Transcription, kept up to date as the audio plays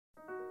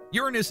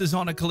Uranus is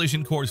on a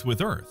collision course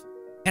with Earth,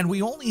 and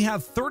we only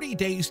have 30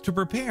 days to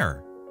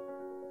prepare.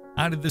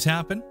 How did this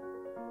happen?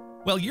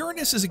 Well,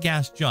 Uranus is a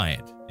gas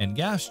giant, and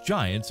gas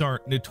giants are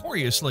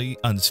notoriously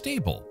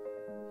unstable.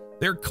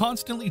 They're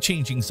constantly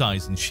changing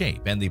size and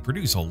shape, and they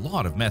produce a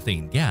lot of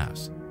methane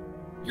gas.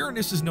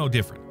 Uranus is no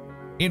different.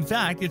 In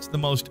fact, it's the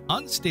most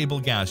unstable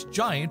gas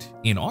giant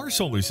in our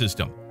solar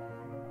system.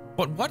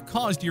 But what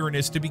caused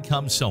Uranus to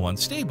become so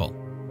unstable?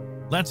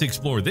 Let's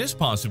explore this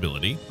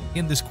possibility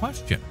in this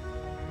question.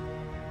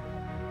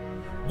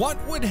 What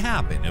would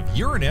happen if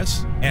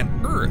Uranus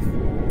and Earth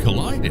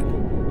collided?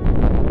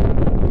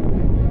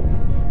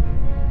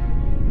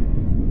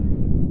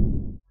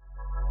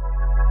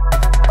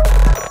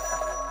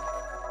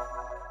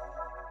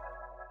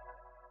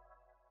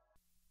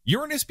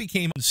 Uranus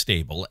became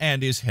unstable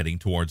and is heading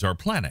towards our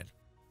planet.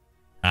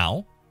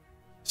 How?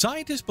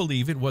 Scientists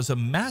believe it was a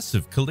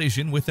massive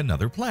collision with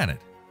another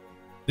planet.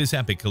 This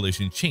epic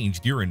collision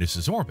changed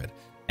Uranus's orbit,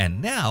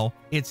 and now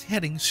it's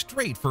heading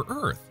straight for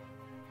Earth.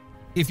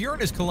 If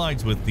Uranus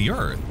collides with the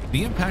Earth,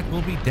 the impact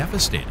will be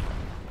devastating.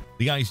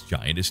 The ice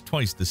giant is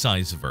twice the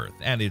size of Earth,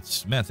 and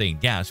its methane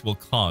gas will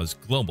cause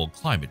global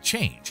climate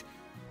change.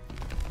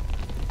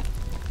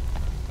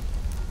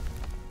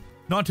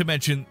 Not to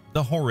mention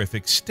the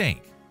horrific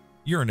stink.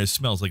 Uranus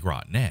smells like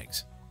rotten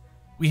eggs.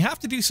 We have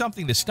to do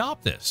something to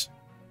stop this.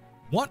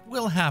 What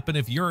will happen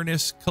if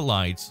Uranus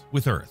collides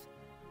with Earth?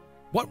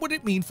 What would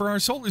it mean for our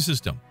solar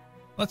system?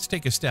 Let's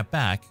take a step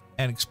back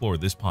and explore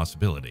this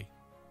possibility.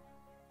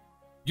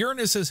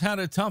 Uranus has had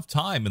a tough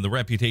time in the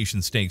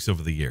reputation stakes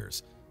over the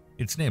years.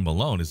 Its name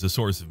alone is the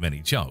source of many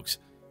jokes.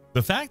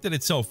 The fact that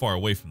it's so far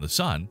away from the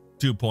Sun,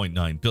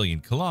 2.9 billion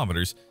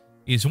kilometers,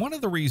 is one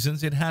of the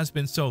reasons it has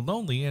been so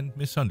lonely and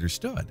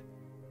misunderstood.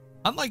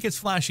 Unlike its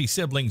flashy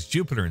siblings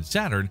Jupiter and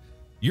Saturn,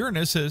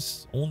 Uranus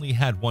has only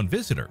had one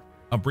visitor,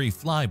 a brief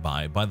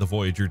flyby by the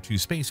Voyager 2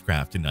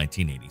 spacecraft in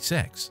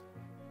 1986.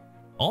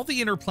 All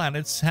the inner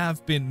planets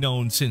have been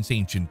known since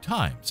ancient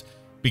times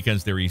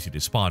because they're easy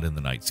to spot in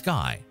the night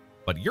sky.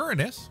 But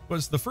Uranus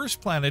was the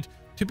first planet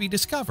to be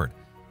discovered,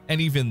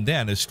 and even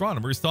then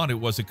astronomers thought it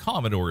was a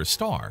comet or a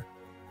star.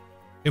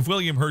 If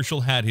William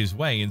Herschel had his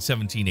way in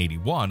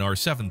 1781, our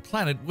seventh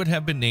planet would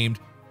have been named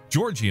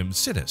Georgium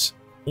Sidus,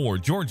 or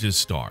George's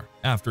star,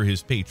 after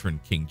his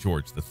patron King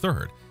George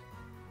III.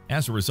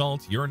 As a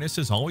result, Uranus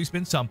has always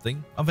been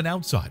something of an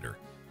outsider,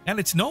 and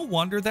it's no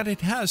wonder that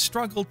it has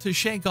struggled to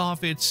shake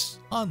off its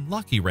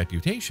unlucky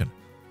reputation.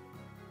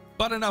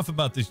 But enough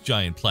about this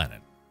giant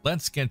planet.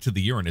 Let's get to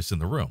the Uranus in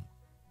the room.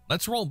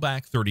 Let's roll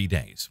back 30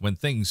 days, when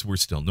things were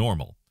still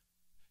normal.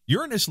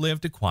 Uranus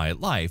lived a quiet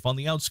life on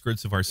the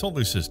outskirts of our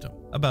solar system,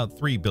 about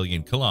 3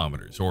 billion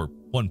kilometers, or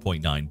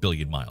 1.9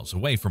 billion miles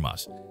away from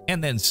us,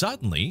 and then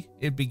suddenly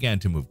it began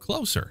to move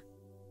closer.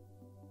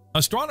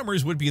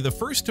 Astronomers would be the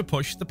first to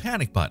push the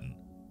panic button.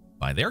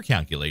 By their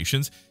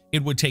calculations,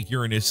 it would take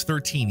Uranus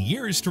 13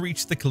 years to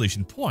reach the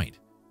collision point.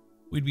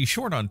 We'd be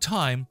short on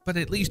time, but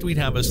at least we'd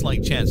have a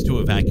slight chance to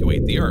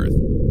evacuate the Earth.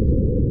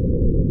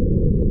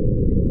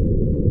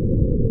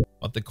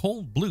 But the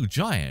cold blue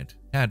giant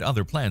had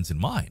other plans in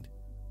mind.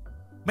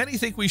 Many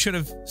think we should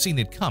have seen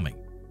it coming.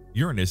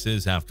 Uranus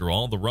is, after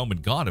all, the Roman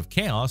god of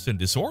chaos and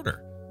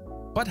disorder.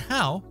 But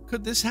how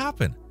could this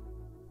happen?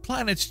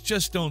 Planets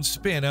just don't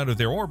spin out of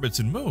their orbits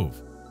and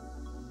move.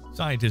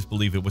 Scientists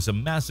believe it was a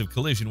massive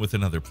collision with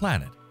another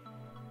planet.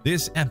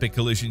 This epic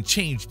collision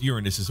changed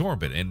Uranus's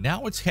orbit, and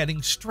now it's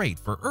heading straight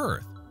for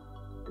Earth.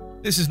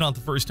 This is not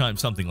the first time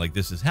something like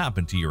this has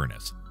happened to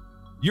Uranus.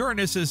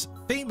 Uranus is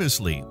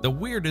famously the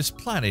weirdest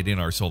planet in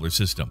our solar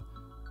system.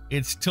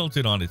 It's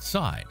tilted on its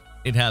side,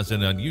 it has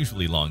an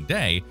unusually long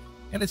day,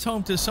 and it's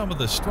home to some of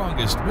the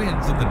strongest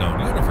winds in the known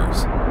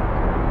universe.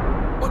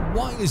 But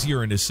why is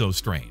Uranus so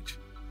strange?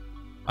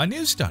 A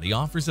new study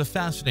offers a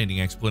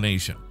fascinating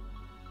explanation.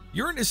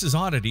 Uranus's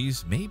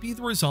oddities may be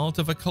the result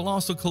of a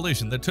colossal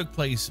collision that took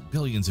place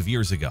billions of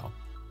years ago.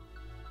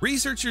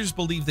 Researchers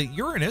believe that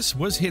Uranus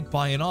was hit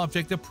by an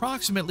object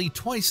approximately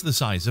twice the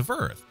size of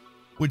Earth,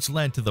 which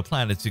led to the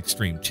planet's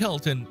extreme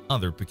tilt and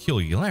other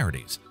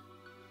peculiarities.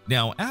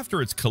 Now,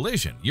 after its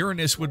collision,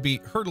 Uranus would be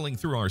hurtling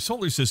through our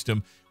solar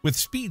system with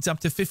speeds up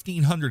to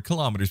 1,500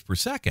 kilometers per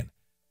second.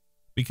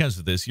 Because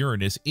of this,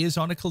 Uranus is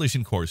on a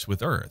collision course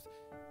with Earth,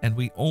 and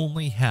we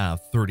only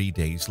have 30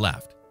 days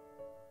left.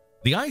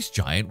 The ice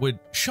giant would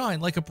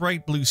shine like a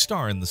bright blue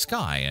star in the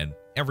sky, and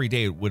every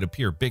day it would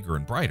appear bigger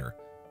and brighter.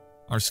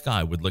 Our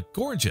sky would look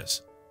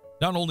gorgeous,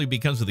 not only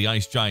because of the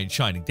ice giant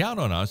shining down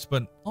on us,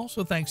 but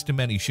also thanks to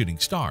many shooting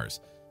stars.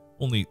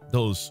 Only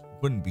those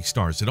wouldn't be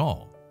stars at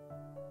all.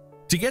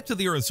 To get to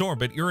the Earth's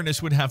orbit,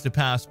 Uranus would have to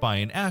pass by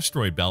an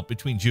asteroid belt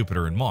between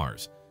Jupiter and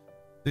Mars.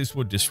 This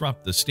would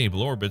disrupt the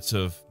stable orbits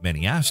of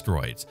many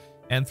asteroids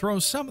and throw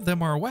some of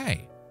them our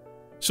way.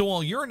 So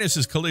while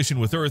Uranus's collision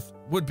with Earth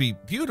would be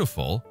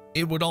beautiful,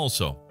 it would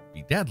also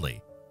be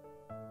deadly.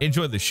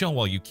 Enjoy the show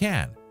while you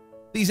can.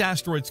 These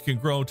asteroids can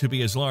grow to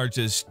be as large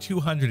as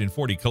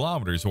 240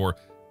 kilometers or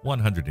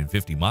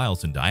 150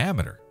 miles in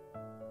diameter.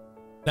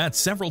 That's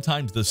several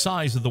times the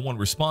size of the one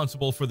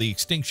responsible for the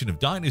extinction of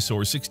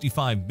dinosaurs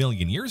 65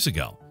 million years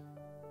ago.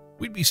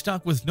 We'd be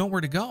stuck with nowhere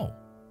to go.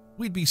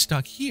 We'd be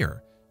stuck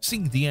here,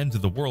 seeing the end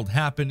of the world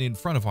happen in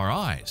front of our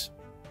eyes.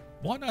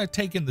 Why not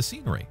take in the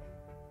scenery?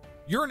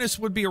 Uranus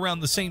would be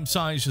around the same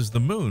size as the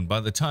Moon by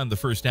the time the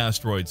first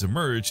asteroids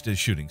emerged as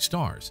shooting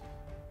stars.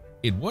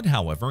 It would,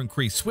 however,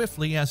 increase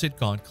swiftly as it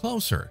got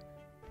closer.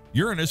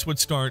 Uranus would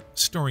start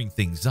stirring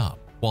things up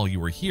while you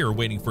were here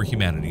waiting for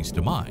humanity's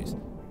demise.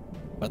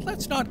 But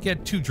let's not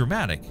get too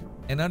dramatic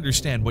and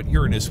understand what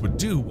Uranus would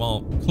do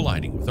while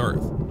colliding with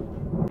Earth.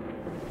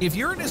 If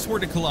Uranus were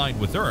to collide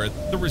with Earth,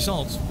 the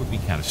results would be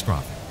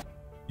catastrophic.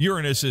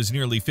 Uranus is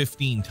nearly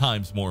 15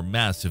 times more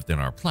massive than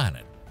our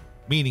planet,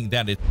 meaning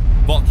that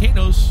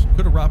volcanoes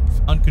could erupt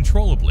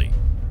uncontrollably,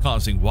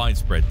 causing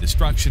widespread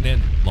destruction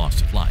and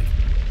loss of life.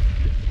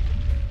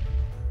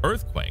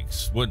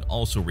 Earthquakes would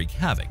also wreak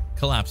havoc,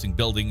 collapsing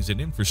buildings and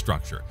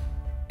infrastructure,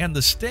 and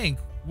the stink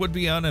would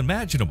be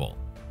unimaginable.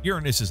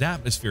 Uranus's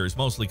atmosphere is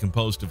mostly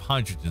composed of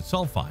hydrogen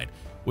sulfide,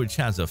 which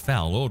has a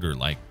foul odor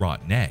like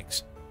rotten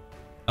eggs.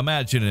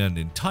 Imagine an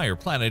entire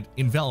planet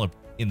enveloped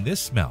in this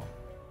smell.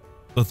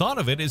 The thought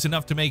of it is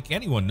enough to make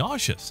anyone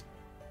nauseous.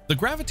 The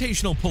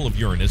gravitational pull of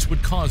Uranus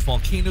would cause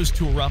volcanoes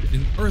to erupt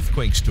and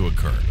earthquakes to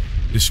occur,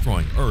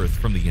 destroying Earth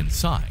from the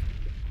inside.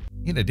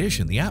 In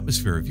addition, the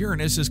atmosphere of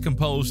Uranus is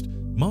composed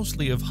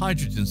mostly of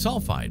hydrogen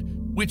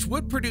sulfide, which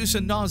would produce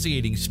a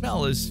nauseating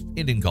smell as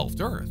it engulfed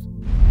Earth.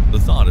 The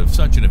thought of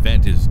such an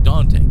event is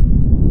daunting,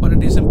 but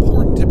it is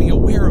important to be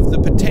aware of the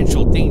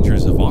potential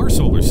dangers of our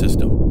solar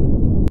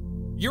system.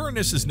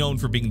 Uranus is known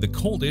for being the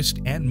coldest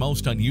and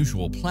most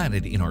unusual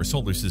planet in our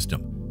solar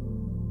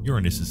system.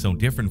 Uranus is so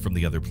different from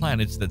the other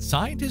planets that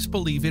scientists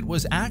believe it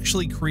was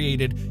actually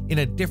created in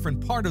a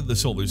different part of the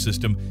solar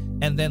system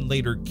and then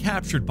later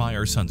captured by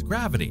our sun's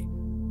gravity.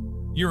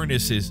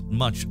 Uranus is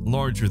much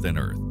larger than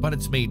Earth, but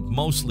it's made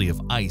mostly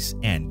of ice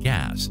and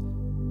gas.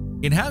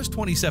 It has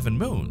 27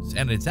 moons,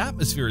 and its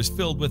atmosphere is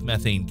filled with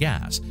methane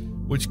gas,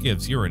 which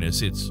gives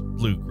Uranus its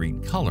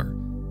blue-green color.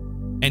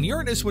 And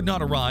Uranus would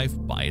not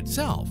arrive by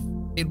itself.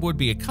 It would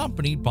be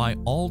accompanied by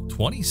all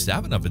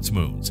 27 of its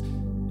moons,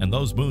 and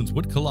those moons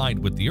would collide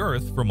with the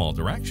Earth from all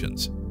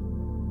directions.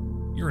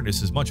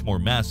 Uranus is much more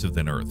massive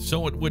than Earth,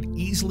 so it would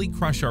easily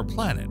crush our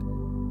planet.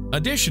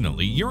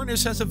 Additionally,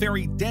 Uranus has a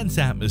very dense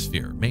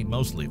atmosphere made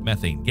mostly of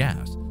methane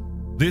gas.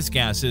 This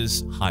gas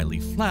is highly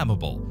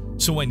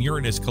flammable, so when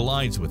Uranus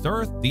collides with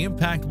Earth, the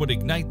impact would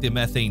ignite the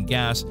methane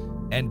gas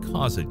and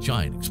cause a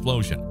giant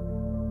explosion.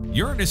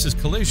 Uranus's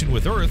collision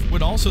with Earth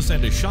would also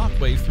send a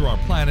shockwave through our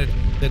planet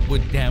that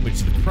would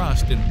damage the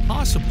crust and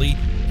possibly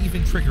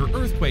even trigger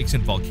earthquakes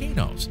and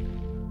volcanoes.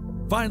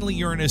 Finally,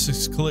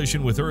 Uranus's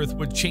collision with Earth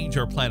would change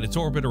our planet's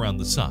orbit around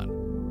the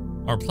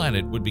Sun. Our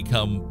planet would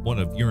become one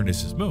of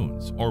Uranus's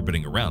moons,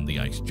 orbiting around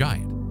the ice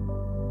giant.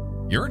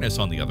 Uranus,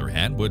 on the other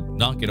hand, would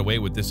not get away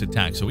with this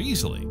attack so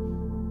easily.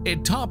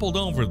 It toppled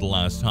over the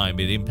last time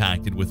it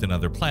impacted with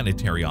another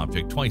planetary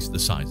object twice the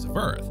size of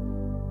Earth.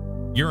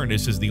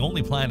 Uranus is the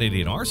only planet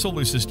in our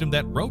solar system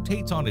that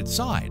rotates on its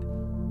side.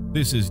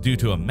 This is due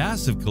to a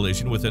massive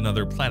collision with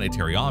another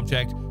planetary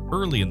object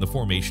early in the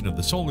formation of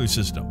the solar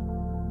system.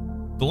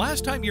 The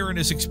last time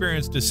Uranus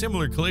experienced a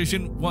similar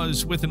collision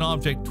was with an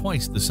object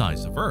twice the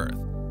size of Earth.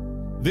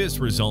 This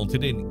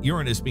resulted in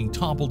Uranus being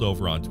toppled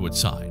over onto its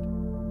side.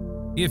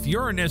 If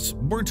Uranus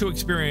were to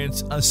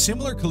experience a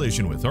similar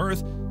collision with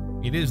Earth,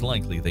 it is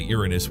likely that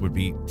Uranus would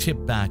be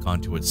tipped back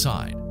onto its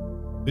side.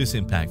 This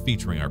impact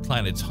featuring our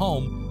planet's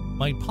home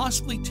might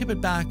possibly tip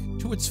it back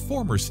to its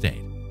former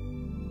state.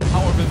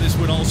 However, this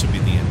would also be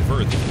the end of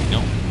Earth as we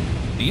know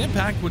it. The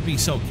impact would be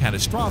so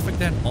catastrophic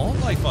that all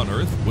life on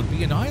Earth would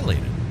be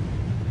annihilated.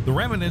 The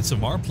remnants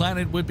of our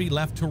planet would be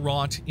left to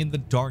rot in the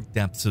dark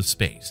depths of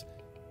space.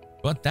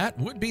 But that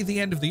would be the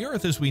end of the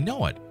Earth as we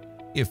know it,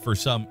 if for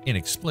some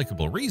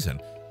inexplicable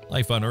reason,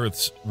 life on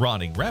Earth's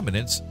rotting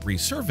remnants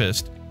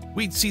resurfaced.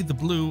 We'd see the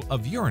blue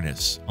of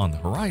Uranus on the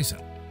horizon.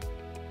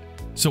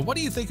 So what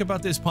do you think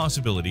about this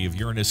possibility of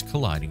Uranus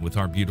colliding with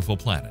our beautiful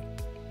planet?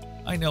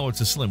 I know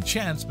it's a slim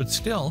chance, but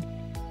still,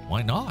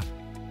 why not?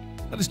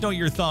 Let us know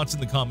your thoughts in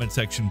the comment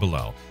section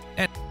below.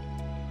 And